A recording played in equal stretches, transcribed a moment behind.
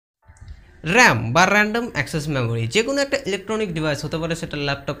RAM বা random access memory যে কোনো একটা ইলেকট্রনিক ডিভাইস হতে পারে, সেটা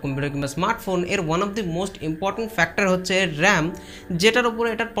ল্যাপটপ, কম্পিউটার কিংবা স্মার্টফোন, এর one of the most important factor হচ্ছে র্যাম, যেটার উপরে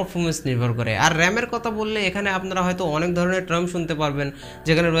এটার পারফরমেন্স নির্ভর করে। আর র্যামের কথা বললে এখানে আপনারা হয়তো অনেক ধরনের টার্ম শুনতে পারবেন,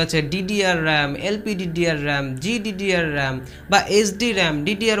 যেখানে রয়েছে DDR RAM, LPDDR RAM, GDDR RAM বা SDRAM,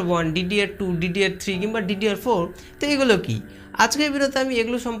 DDR1, DDR2, DDR3 কিংবা DDR4। তো এগুলো কি? আজকের ভিডিওতে আমি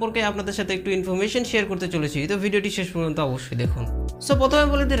এগুলো সম্পর্কে আপনাদের সাথে একটু ইনফরমেশন শেয়ার করতে চলেছি, তো ভিডিওটি শেষ পর্যন্ত অবশ্যই দেখুন। সো প্রথমে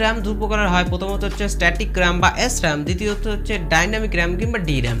বলে দিই, র্যাম দু প্রকারের হয়। প্রথমত হচ্ছে স্ট্যাটিক র্যাম বা SRAM, দ্বিতীয়ত হচ্ছে ডাইনামিক র্যাম কিংবা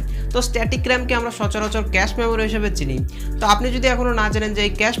DRAM। তো স্ট্যাটিক র্যামকে আমরা সচরাচর ক্যাশ মেমোরি হিসেবে চিনি। তো আপনি যদি এখনও না জানেন যে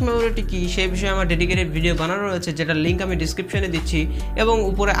এই ক্যাশ মেমোরিটি কী, সেই বিষয়ে আমার ডেডিকেটেড ভিডিও বানানো রয়েছে, যেটার লিঙ্ক আমি ডিসক্রিপশনে দিচ্ছি এবং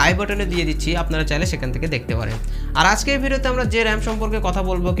উপরে আই বাটনে দিয়ে দিচ্ছি, আপনারা চাইলে সেখান থেকে দেখতে পারেন। আর আজকের ভিডিওতে আমরা যে র্যাম সম্পর্কে কথা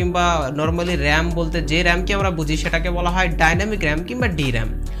বলবো, কিংবা নর্মালি র্যাম বলতে যে র্যামকে আমরা বুঝি, সেটাকে বলা হয় ডাইনামিক র্যাম কিংবা DRAM।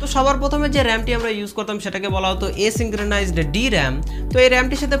 তো সবার প্রথমে যে র্যামটি আমরা ইউজ করতাম সেটাকে বলা হতো এসিনক্রোনাইজড DRAM। তো এই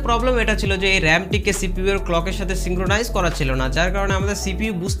র্যামটির সাথে প্রবলেম এটা ছিল যে এই র্যামটিকে CPU এর ক্লকের সাথে সিনক্রোনাইজ করা ছিল না, যার কারণে আমাদের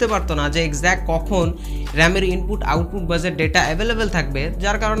CPU বুঝতে পারতো না যে এক্স্যাক্ট কখন র্যামের ইনপুট আউটপুট বাজে ডেটা অ্যাভেলেবেল থাকবে,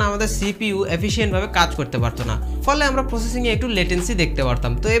 যার কারণে আমাদের CPU এফিশিয়েন্টভাবে কাজ করতে পারতো না, ফলে আমরা প্রসেসিংয়ে একটু লেটেন্সি দেখতে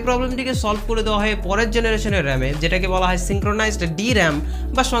পারতাম। তো এই প্রবলেমটিকে সলভ করে দেওয়া হয় পরের জেনারেশনের র্যামে, যেটাকে বলা হয় সিনক্রোনাইজড DRAM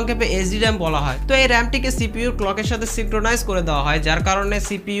বা সংক্ষেপে SDRAM বলা হয়। তো এই র্যামটিকে CPU এর ক্লকের সাথে সিনক্রোনাইজ করে দেওয়া হয়, যার কারণে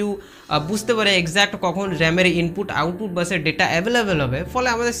CPU বুঝতে পারে এক্স্যাক্ট কখন র্যামের ইনপুট আউটপুট বাসে ডেটা অ্যাভেলেবেল হবে, ফলে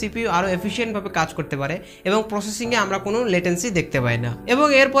আমাদের CPU আরও এফিশিয়েন্টভাবে কাজ করতে পারে এবং প্রসেসিংয়ে আমরা কোনো লেটেন্সি দেখতে পাই না। এবং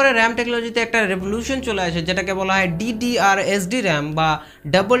এরপরে র্যাম টেকনোলজিতে একটা রেভলিউশন চলে আসে, যেটাকে বলা হয় DDR SDRAM বা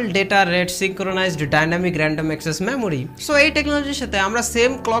double data rate synchronised dynamic random access memory. So এই টেকনোলজির সাথে আমরা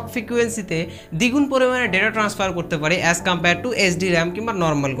সেম ক্লক ফ্রিকোয়েন্সিতে দ্বিগুণ পরিমাণে ডেটা ট্রান্সফার করতে পারি অ্যাজ কম্পেয়ার টু SDRAM কিংবা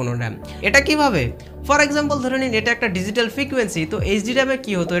নর্মাল কোনো র্যাম। এটা কিভাবে? ফর এক্সাম্পল ধরে নিন এটা একটা ডিজিটাল ফ্রিকোয়েন্সি, তো SDRAM-এ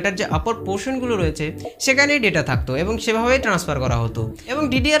কী হতো, এটার যে আপার পোর্শনগুলো রয়েছে সেখানেই ডেটা থাকতো এবং সেভাবেই ট্রান্সফার করা হতো। এবং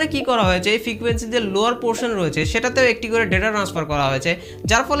DDR-এ কী করা হয়েছে, এই ফ্রিকোয়েন্সি যে লোয়ার পোর্শন রয়েছে সেটাতেও একটি করে ডেটা ট্রান্সফার করা হয়েছে,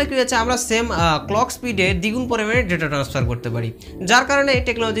 যার ফলে কী হয়েছে, আমরা সেম ক্লক স্পিডে দ্বিগুণ পরিমাণে ডেটা ট্রান্সফার করতে পারি, যার কারণে এই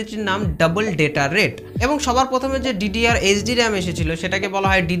টেকনোলজিটির নাম ডাবল ডেটা রেট। এবং সবার প্রথমে যে DDR SDRAM এসেছিল সেটাকে বলা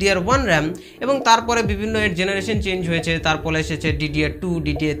হয় DDR1 র্যাম, এবং তারপরে বিভিন্ন এর জেনারেশন চেঞ্জ হয়েছে, তারপরে এসেছে DDR2,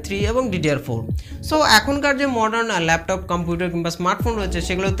 DDR3 এবং DDR4। সো এখনকার যে মডার্ন ল্যাপটপ, কম্পিউটার কিংবা স্মার্টফোন রয়েছে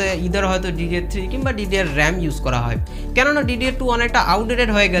সেগুলোতে ইদার হয়তো DDR3 কিংবা DDR RAM ইউজ করা হয়, কেননা DDR2 অনেকটা আউটডেটেড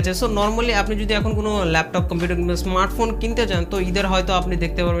হয়ে গেছে। সো নর্মালি আপনি যদি এখন কোনো ল্যাপটপ, কম্পিউটার কিংবা স্মার্টফোন কিনতে চান, তো ইদার হয়তো আপনি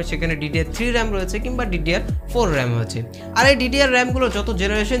দেখতে পারবেন সেখানে DDR3 RAM রয়েছে কিংবা DDR4 RAM হয়েছে। আর এই DDR র্যামগুলো যত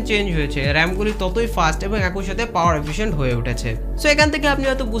জেনারেশন চেঞ্জ হয়েছে, র্যামগুলি ততই ফাস্ট এবং একই সাথে পাওয়ার এফিশিয়েন্ট হয়ে উঠেছে। সো এখান থেকে আপনি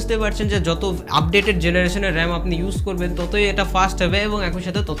হয়তো বুঝতে পারছেন যে যত আপডেটেড জেনারেশনের র্যাম আপনি ইউজ করবেন, ততই এটা ফাস্ট হবে এবং একই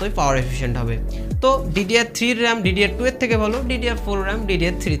সাথে ততই পাওয়ার এফিশিয়েন্ট হবে। তো DDR3 RAM DDR2 এর থেকে ভালো, DDR4 RAM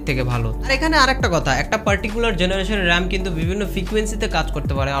DDR3 এর থেকে ভালো। আর এখানে আরেকটা কথা, একটা পার্টিকুলার জেনারেশনের র্যাম কিন্তু বিভিন্ন ফ্রিকোয়েন্সিতে কাজ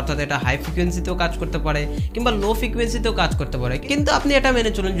করতে পারে, অর্থাৎ এটা হাই ফ্রিকোয়েন্সিতেও কাজ করতে পারে কিংবা লো ফ্রিকোয়েন্সিতেও কাজ করতে পারে। কিন্তু আপনি এটা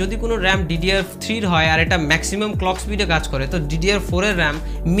মেনে চলুন, যদি কোনো র্যাম DDR3 হয় আর এটা ম্যাক্সিমাম ক্লক স্পিডে কাজ করে, তো DDR4 এর র্যাম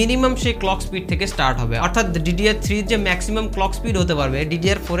মিনিমাম সেই ক্লক স্পিড থেকে স্টার্ট হবে, অর্থাৎ DDR3 যে ম্যাক্সিমাম ক্লক স্পিড হতে পারবে,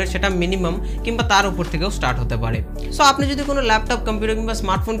 DDR4 এর সেটা মিনিমাম কিংবা তার উপর থেকেও স্টার্ট হতে পারে। সো আপনি যদি কোনো ল্যাপটপ, কম্পিউটার কিংবা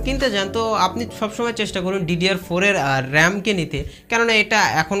স্মার্টফোন কিনতে যান, তো আপনি সবসময় চেষ্টা করুন DDR4 এর র্যামকে নিতে, কেননা এটা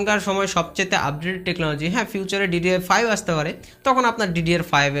এখনকার সময় সবচেয়ে আপডেটেড টেকনোলজি। হ্যাঁ, ফিউচারে DDR5 আসতে পারে, তখন আপনার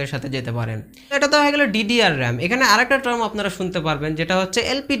DDR5 এর সাথে যেতে পারেন। এটা তো হয়ে গেল DDR র্যাম। এখানে আরেকটা টার্ম আপনারা শুনতে পারবেন, যেটা হচ্ছে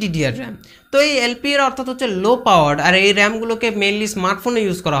LPDDR র্যাম। তো এই LP এর অর্থাৎ হচ্ছে লো পাওয়ার, আর এই র্যামগুলোকে মেইনলি স্মার্টফোনে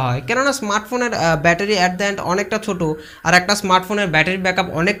ইউজ করা হয়, কেননা স্মার্টফোনের ব্যাটারি অ্যাট দ্য এন্ড অনেকটা ছোটো, আর একটা স্মার্টফোনের ব্যাটারি ব্যাকআপ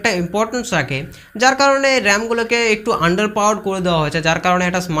অনেকটা ইম্পর্টেন্স রাখে, যার কারণে এই র্যামগুলোকে একটু আন্ডার পাওয়ার করে দেওয়া হয়েছে, যার কারণে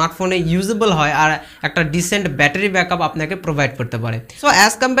এটা স্মার্টফোনে ইউজেবল হয় আর একটা ডিসেন্ট ব্যাটারি ব্যাকআপ আপনাকে প্রোভাইড করতে পারে। So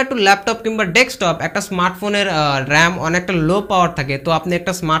as compare to laptop কিংবা ডেস্কটপ, একটা স্মার্টফোনের র্যাম অনেকটা লো পাওয়ার থাকে, তো আপনি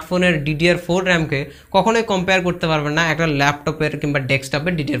একটা স্মার্টফোনের DDR4 র্যামকে কখনোই কম্পেয়ার করতে পারবেন না একটা ল্যাপটপের কিংবা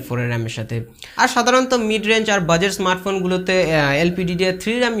ডেস্কটপের DDR4 এর র্যামের সাথে। আর সাধারণত মিড রেঞ্জ আর বাজেট স্মার্টফোনগুলোতে LPDDR3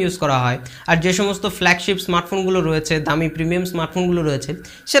 র্যাম ইউজ করা হয়, আর যে সমস্ত ফ্ল্যাগশিপ স্মার্টফোনগুলো রয়েছে, দামি প্রিমিয়াম স্মার্টফোনগুলো রয়েছে,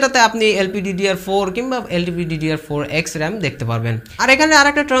 সেটাতে আপনি LPDDR4 কিংবা LPDDR4X র্যাম দেখতে পারবেন। আর এখানে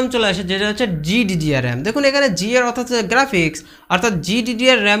আরেকটা টার্ম চলে আসে, যেটা হচ্ছে GDDR র্যাম। দেখুন এখানে G এর অর্থাৎ গ্রাফিক্স, অর্থাৎ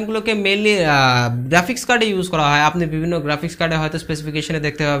GDDR র্যামগুলোকে মেনলি গ্রাফিক্স কার্ডে ইউজ করা হয়। আপনি বিভিন্ন গ্রাফিক্স কার্ডে হয়তো স্পেসিফিকেশনে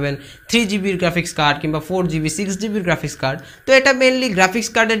দেখতে পাবেন 3GB গ্রাফিক্স কার্ড কিংবা 4GB 6GB গ্রাফিক্স কার্ড। তো এটা মেনলি গ্রাফিক্স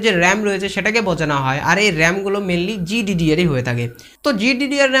কার্ডের যে র্যাম রয়েছে সেটাকে বোঝানো হয়, আর এই র্যামগুলো মেনলি GDDR-ই হয়ে থাকে। তো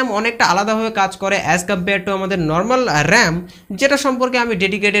GDDR র্যাম অনেকটা আলাদাভাবে কাজ করে অ্যাজ কম্পেয়ার টু আমাদের নর্মাল র্যাম, যেটা সম্পর্কে আমি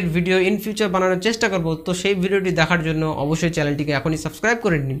ডেডিকেটেড ভিডিও ইন ফিউচার বানানোর চেষ্টা করব। তো সেই ভিডিওটি দেখার জন্য অবশ্যই চ্যানেলটিকে এখনই সাবস্ক্রাইব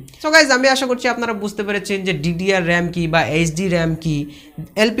করে নিন। সো গাইজ, আমি আশা করছি আপনারা বুঝতে পেরেছেন যে DDR র্যাম কি বা SDRAM কি,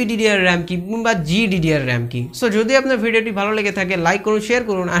 LPDDR র্যাম কি কিংবা GDDR র্যাম কি। সো যদি আপনার ভিডিওটি ভালো লেগে থাকে লাইক করুন, শেয়ার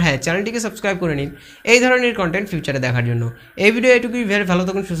করুন, আর হ্যাঁ চ্যানেলটিকে সাবস্ক্রাইব করে নিন এই ধরনের কন্টেন্ট ফিউচারে দেখার জন্য। এই ভিডিও এটুকুই, ভালো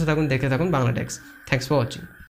থাকুন, সুস্থ থাকুন, দেখতে থাকুন Bangla text. Thanks for watching.